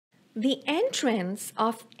The entrance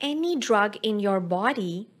of any drug in your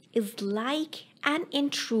body is like an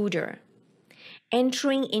intruder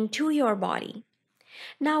entering into your body.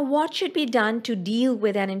 Now, what should be done to deal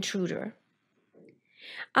with an intruder?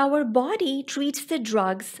 Our body treats the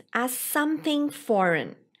drugs as something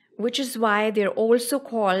foreign, which is why they're also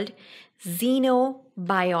called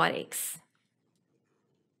xenobiotics.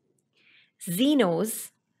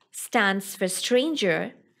 Xenos stands for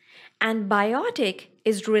stranger, and biotic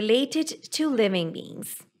is related to living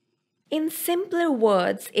beings. In simpler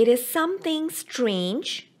words, it is something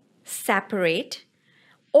strange, separate,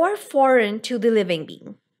 or foreign to the living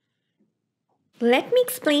being. Let me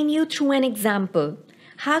explain you through an example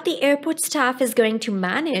how the airport staff is going to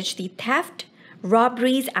manage the theft,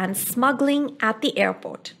 robberies, and smuggling at the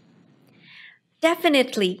airport.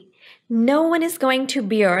 Definitely, no one is going to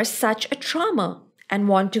bear such a trauma and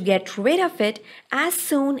want to get rid of it as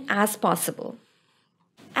soon as possible.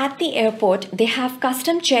 At the airport, they have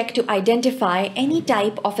custom check to identify any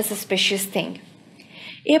type of a suspicious thing.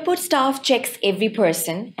 Airport staff checks every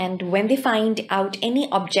person, and when they find out any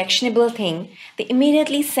objectionable thing, they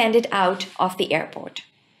immediately send it out of the airport.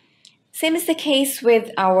 Same is the case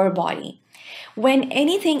with our body. When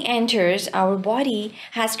anything enters, our body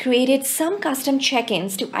has created some custom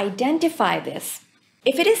check-ins to identify this.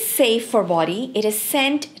 If it is safe for body, it is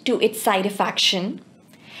sent to its site of action.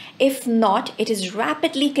 If not, it is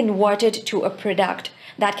rapidly converted to a product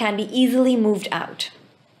that can be easily moved out.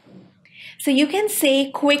 So you can say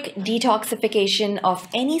quick detoxification of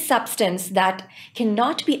any substance that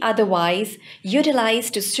cannot be otherwise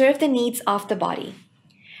utilized to serve the needs of the body.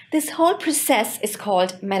 This whole process is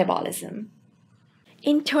called metabolism.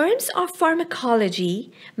 In terms of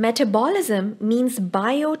pharmacology, metabolism means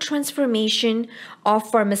biotransformation of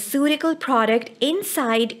pharmaceutical product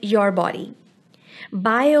inside your body.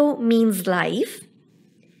 Bio means life,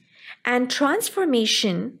 and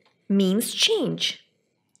transformation means change.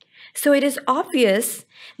 So it is obvious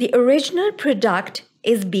the original product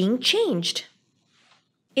is being changed.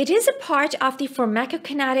 It is a part of the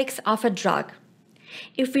pharmacokinetics of a drug.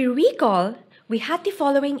 If we recall, we had the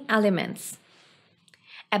following elements: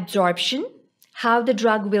 absorption, how the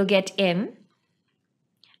drug will get in;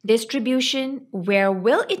 distribution, where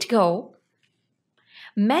will it go;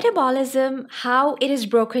 metabolism, how it is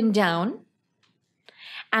broken down;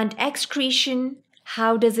 and excretion,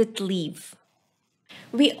 how does it leave.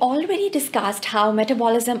 We already discussed how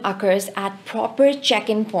metabolism occurs at proper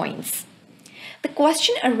check-in points. The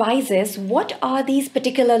question arises, what are these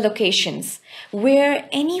particular locations where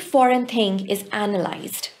any foreign thing is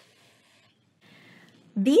analyzed?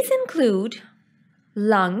 These include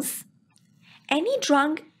lungs. Any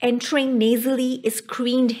drug entering nasally is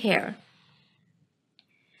screened here.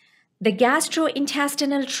 The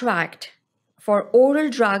gastrointestinal tract. For oral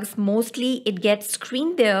drugs, mostly it gets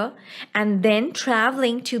screened there and then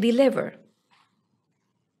traveling to the liver.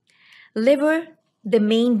 Liver, the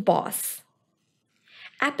main boss.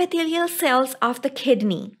 Epithelial cells of the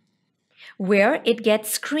kidney, where it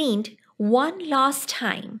gets screened one last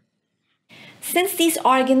time. Since these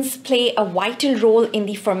organs play a vital role in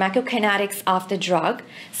the pharmacokinetics of the drug,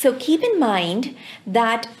 so keep in mind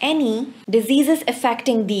that any diseases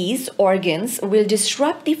affecting these organs will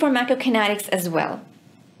disrupt the pharmacokinetics as well.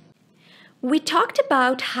 We talked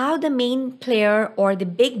about how the main player or the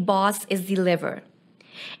big boss is the liver.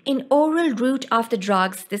 In oral route of the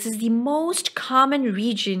drugs, this is the most common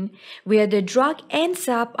region where the drug ends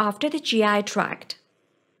up after the GI tract.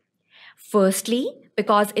 Firstly,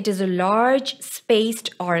 because it is a large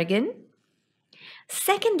spaced organ.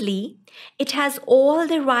 Secondly, it has all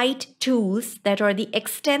the right tools that are the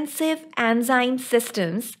extensive enzyme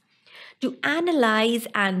systems to analyze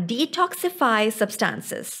and detoxify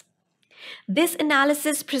substances. This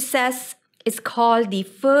analysis process is called the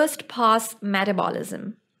first pass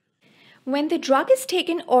metabolism. When the drug is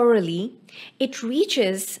taken orally, it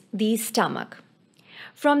reaches the stomach.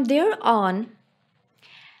 From there on,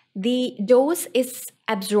 the dose is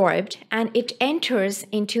absorbed and it enters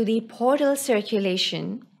into the portal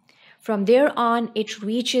circulation. From there on, it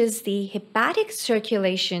reaches the hepatic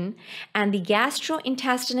circulation and the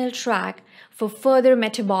gastrointestinal tract for further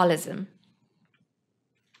metabolism.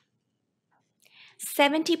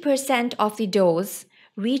 70% of the dose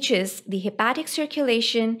reaches the hepatic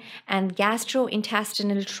circulation and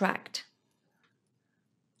gastrointestinal tract.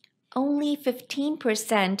 Only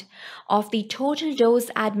 15% of the total dose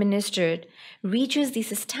administered reaches the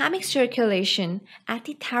systemic circulation at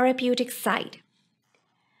the therapeutic site.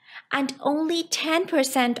 And only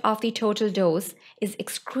 10% of the total dose is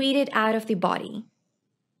excreted out of the body.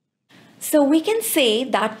 So we can say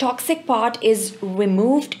that toxic part is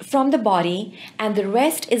removed from the body and the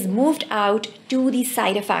rest is moved out to the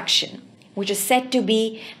site of action, which is said to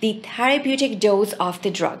be the therapeutic dose of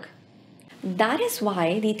the drug. That is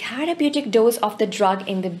why the therapeutic dose of the drug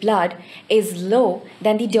in the blood is low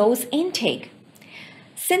than the dose intake,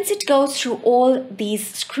 since it goes through all these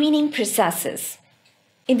screening processes.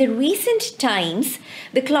 In the recent times,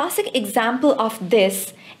 the classic example of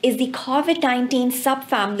this is the COVID-19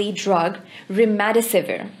 subfamily drug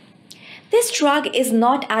Remedesivir. This drug is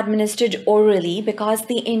not administered orally because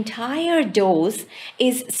the entire dose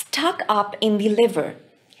is stuck up in the liver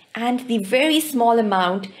and the very small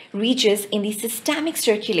amount reaches in the systemic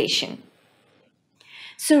circulation.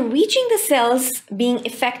 So reaching the cells being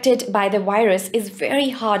affected by the virus is very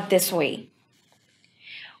hard this way,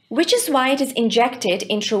 which is why it is injected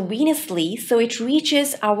intravenously so it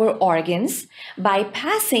reaches our organs by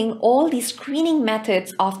passing all the screening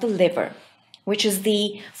methods of the liver, which is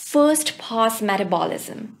the first pass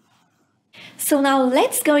metabolism. So now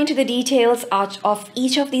let's go into the details of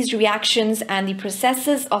each of these reactions and the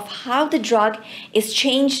processes of how the drug is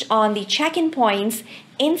changed on the check-in points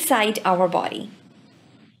inside our body.